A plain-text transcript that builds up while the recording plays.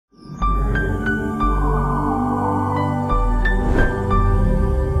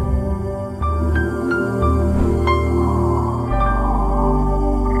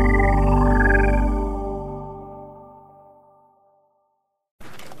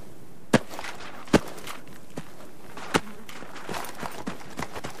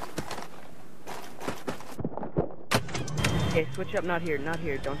Okay, switch up, not here, not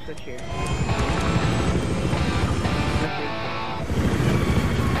here, don't switch here. Let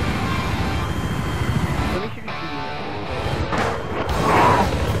me shoot you.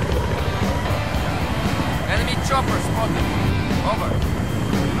 Enemy chopper spotted. Over.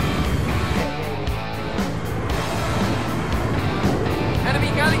 Enemy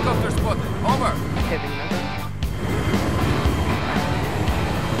helicopter spotted. Over.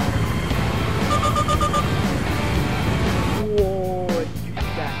 Whoa, did you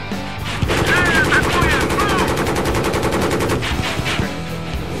see that?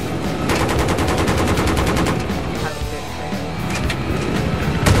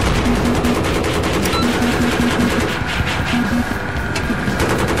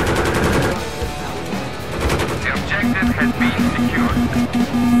 The objective has been secured.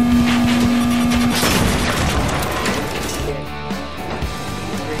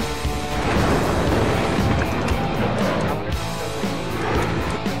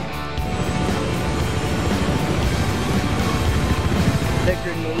 The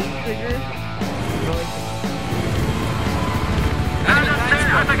grenade trigger. Right there.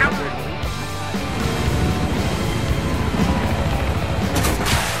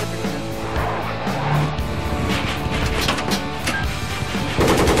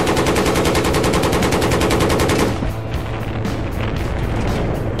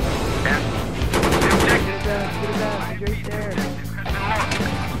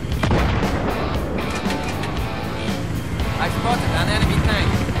 I spotted an enemy tank.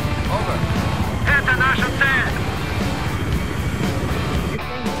 Over. Это наша цель!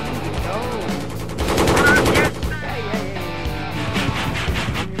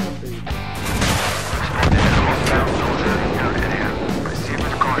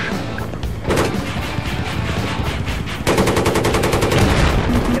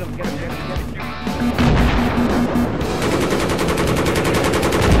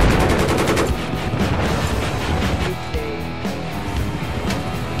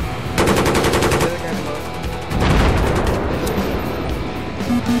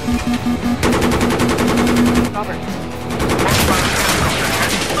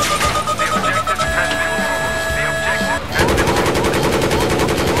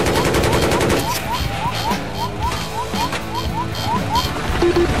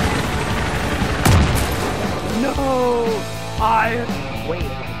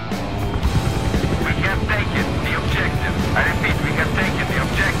 Wait. We have taken the objective. I repeat, we have taken the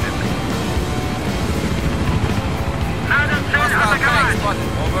objective. Hostile tank spotted.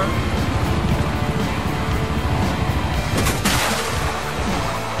 Over.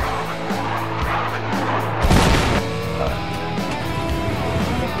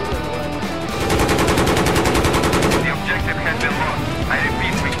 The objective has been lost. I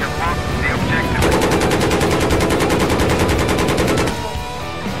repeat, we have lost the objective.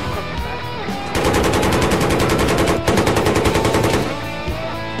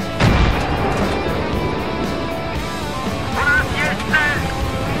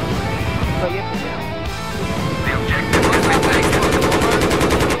 The objective has been taken.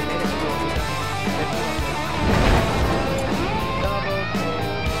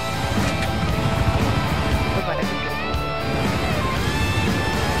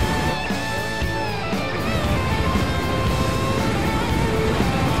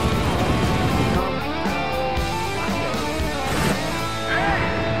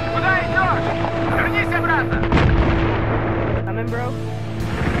 Куда идешь? Вернись обратно! Coming, bro?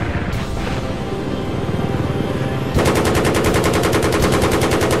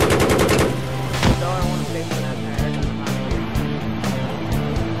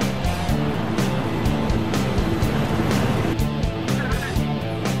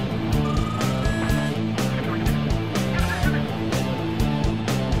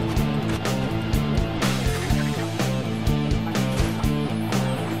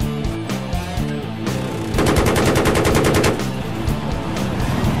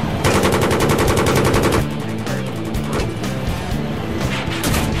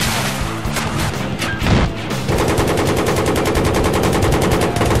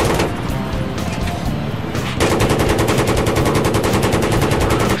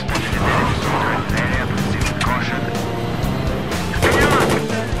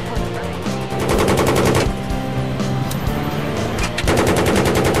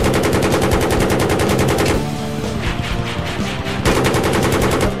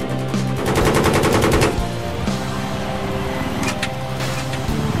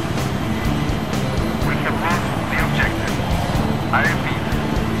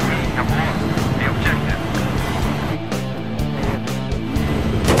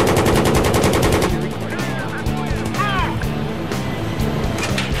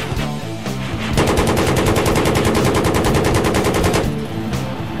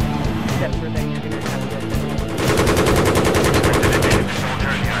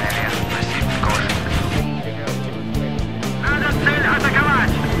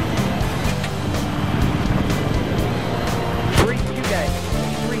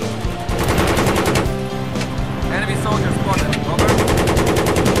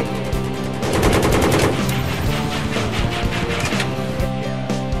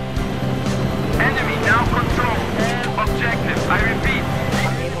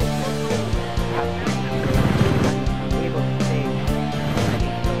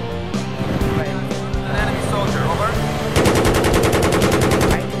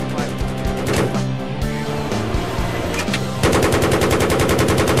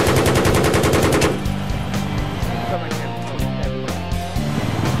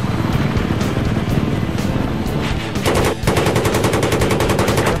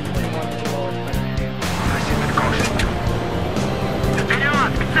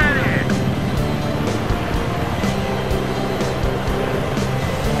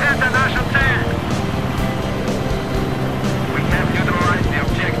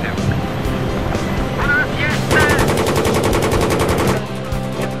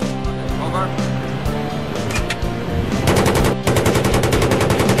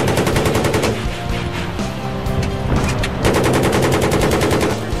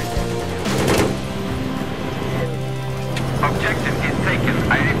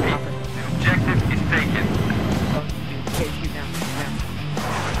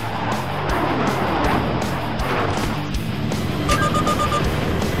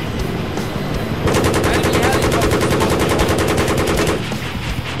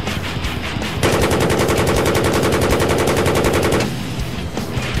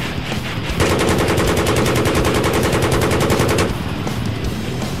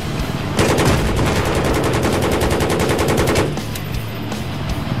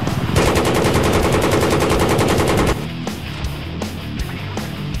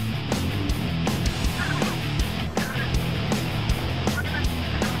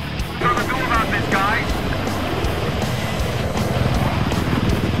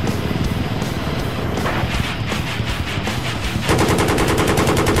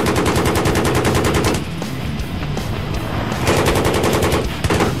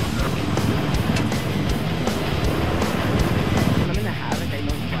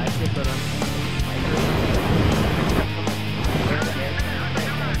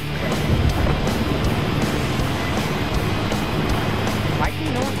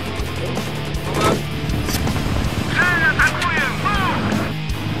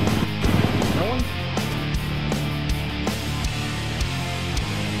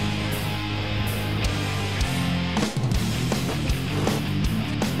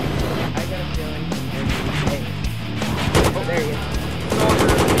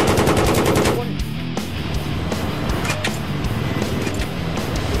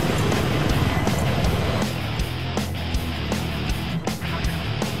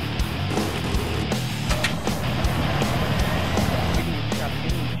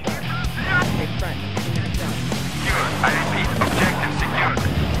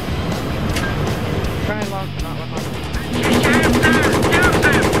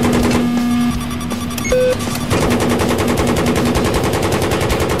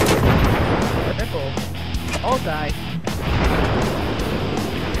 die.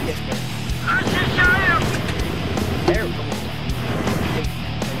 Yes, sir. There we go.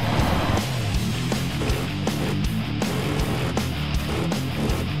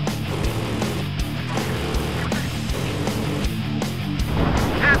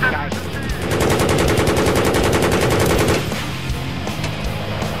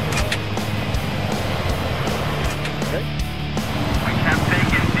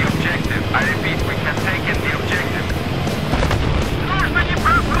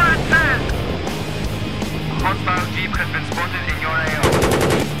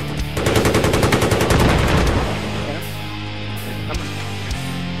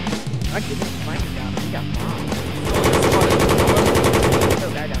 I didn't find him down there. He got bombed. Throw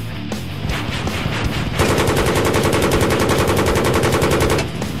that down there.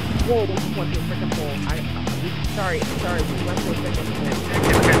 Whoa, we went to a freaking hole. Sorry, we went to a freaking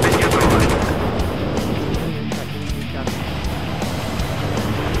hole.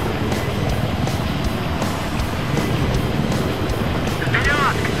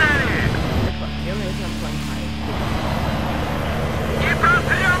 The only reason I'm playing high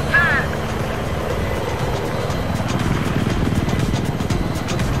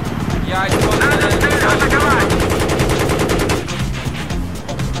Yeah, I suppose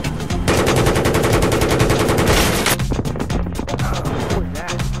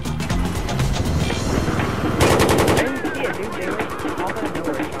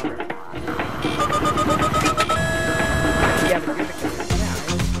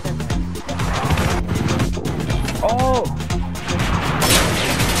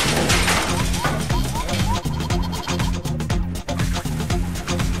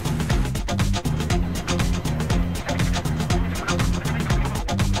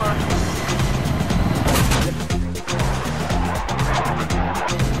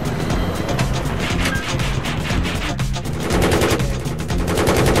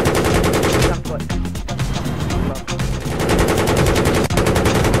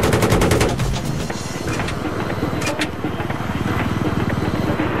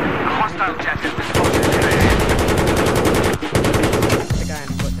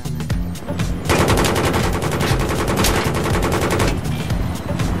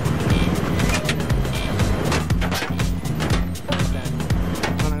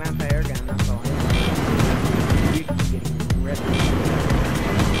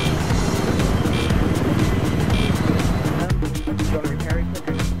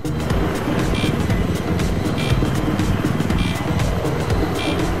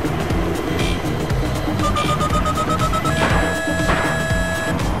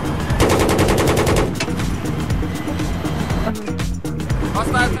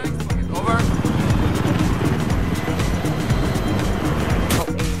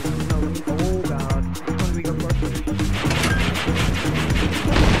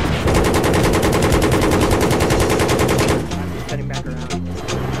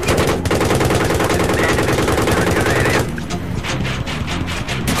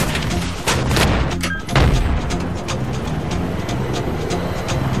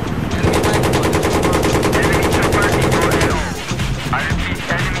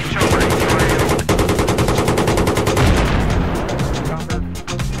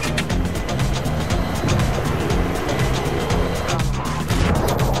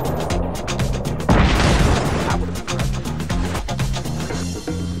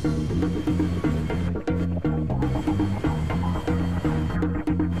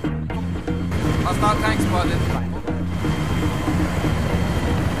hostile tank spotted.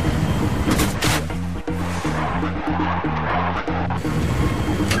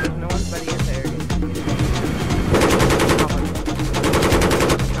 There's no one buddy in the area.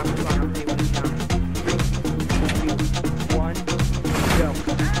 One, go.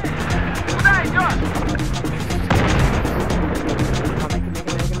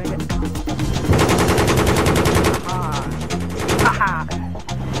 Make it. Haha.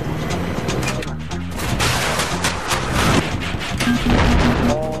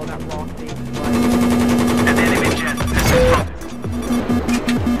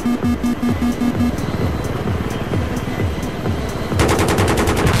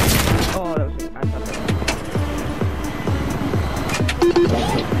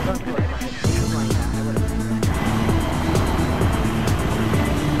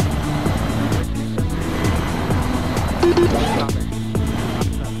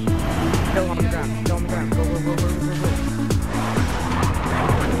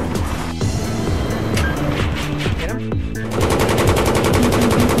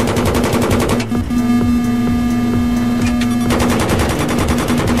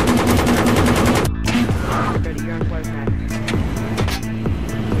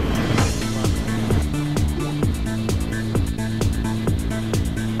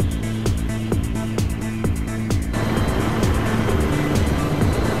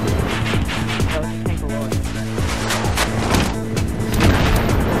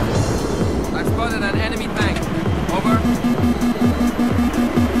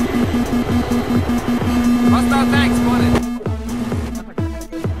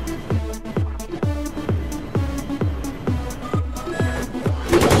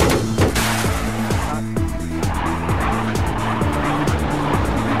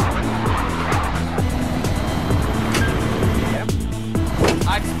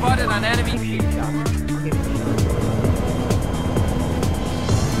 I've spotted an enemy. Shoot shot. I'll give you a shot.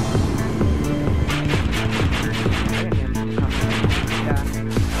 Yeah.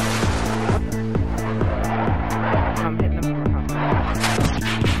 I'm hitting them more.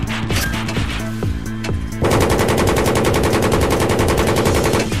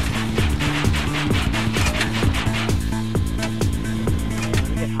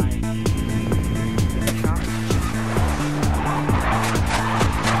 Get high. Get a shot.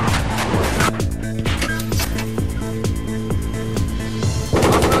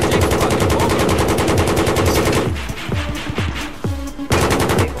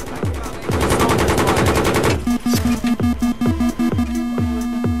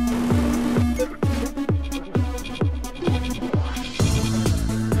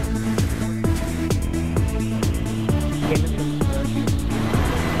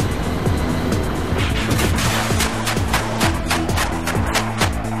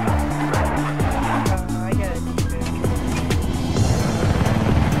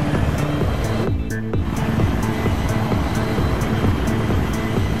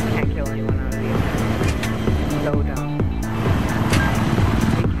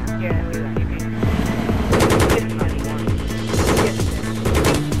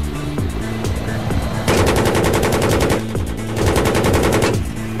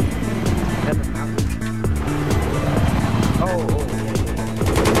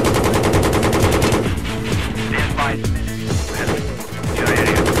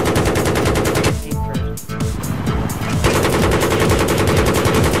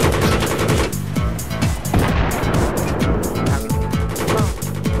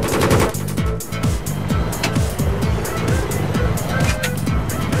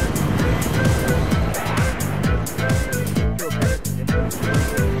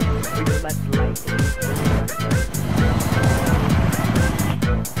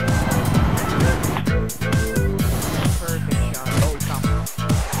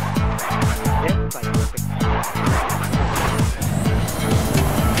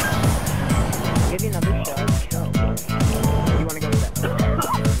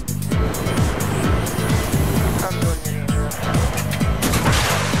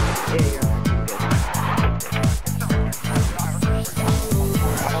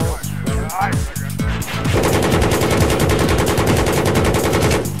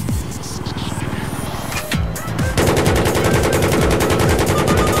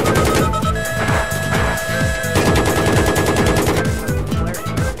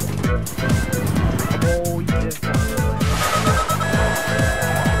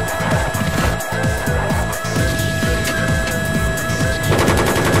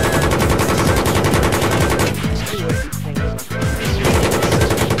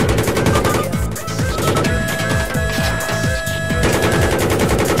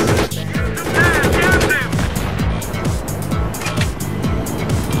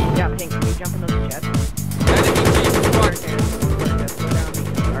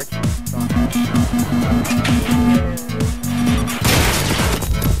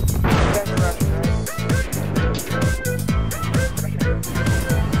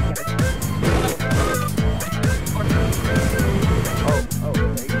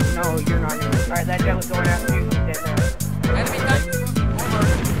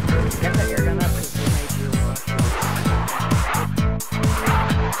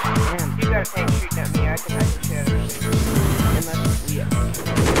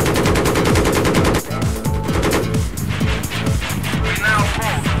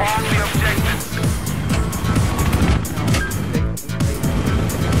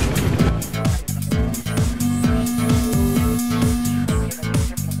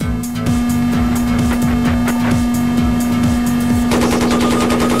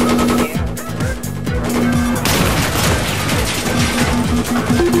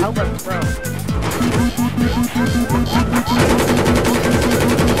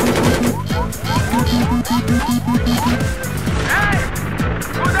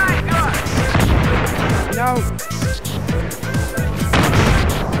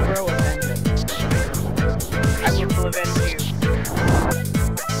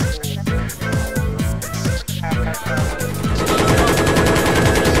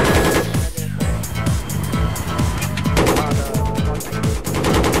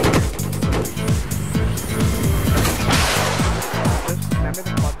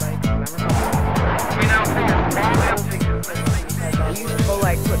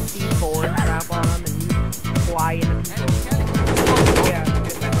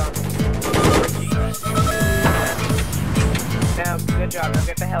 job. Now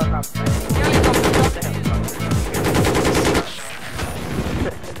get the helicopter.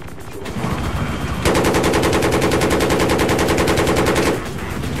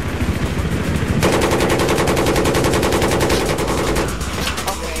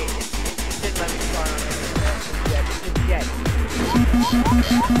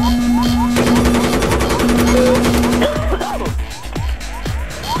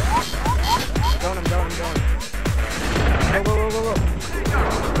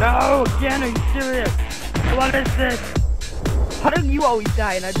 No, again, are you serious? What is this? How do you always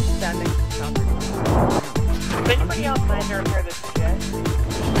die and I just stand next to something? Does anybody else plan to repair this jet?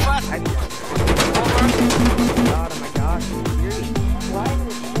 What? Oh my god, Why is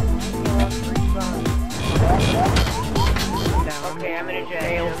this jet respawn? Okay, I'm in a jet.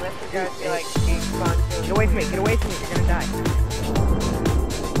 Unless you guys feel like being spawned soon. get away from me, you're gonna die.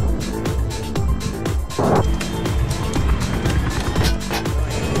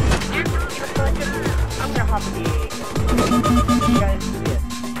 I'm gonna hop in the egg. You guys,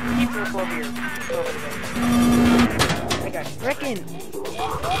 keep your over here. Keep over there. I got you. Frickin'!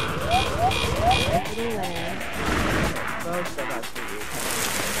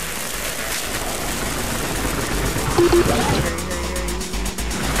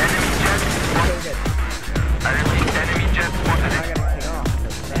 Enemy jet spotted. I gotta take off.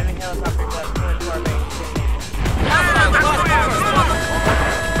 Enemy helicopter jet coming to our base. Hostile cluster spotted.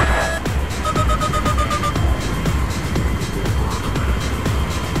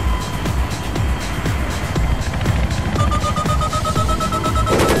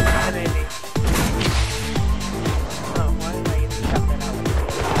 Maybe. Oh, why did I even cut that out?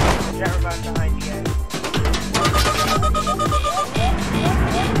 Jet revive behind you guys.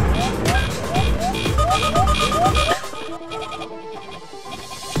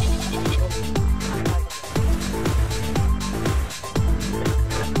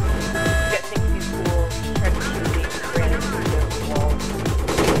 Jet thinks he's cool. Trying to shoot me. Ran into the wall.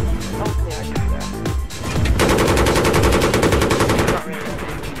 Hopefully I can do that. Not really that.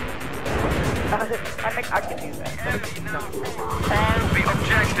 I can do that. No. Hold the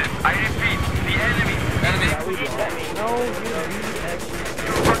objective. I repeat, the enemy. Enemy. No,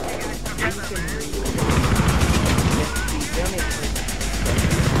 You're working in it together.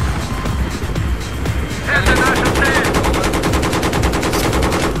 International stand.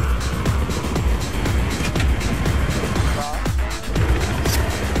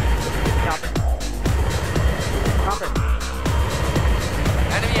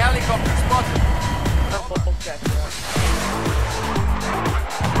 Enemy helicopter spotted.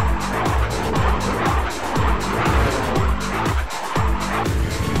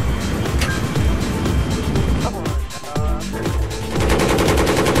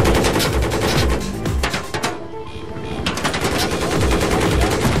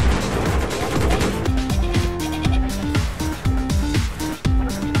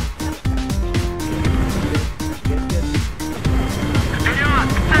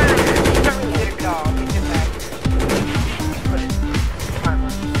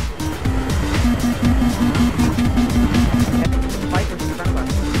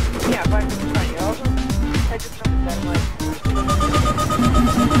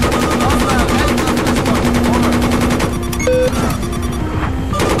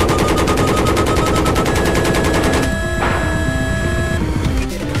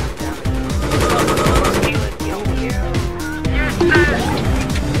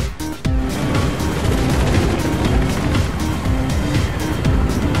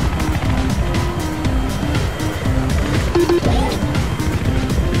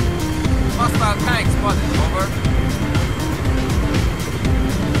 Hostile tank spotted. Over.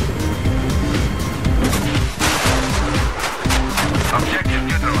 Objective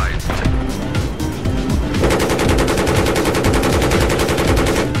neutralized.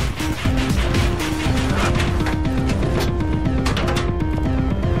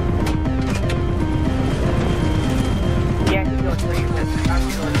 Yeah, he's going for you. I'm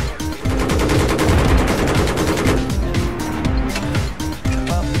going for him.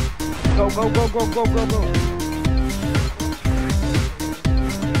 Go, go, go, go, go, go, go.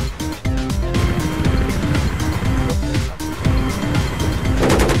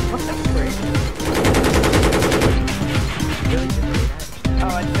 What the frick? Really just did that. Oh,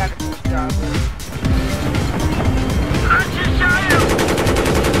 I just got a cool job.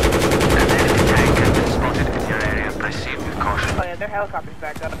 An enemy tank has been spotted in your area. Proceed with caution. Oh yeah, their helicopter's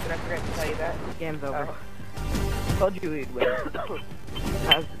back up. Did I forget to tell you that? Game's over. Oh. Told you we'd win.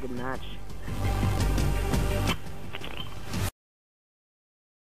 That was a good match.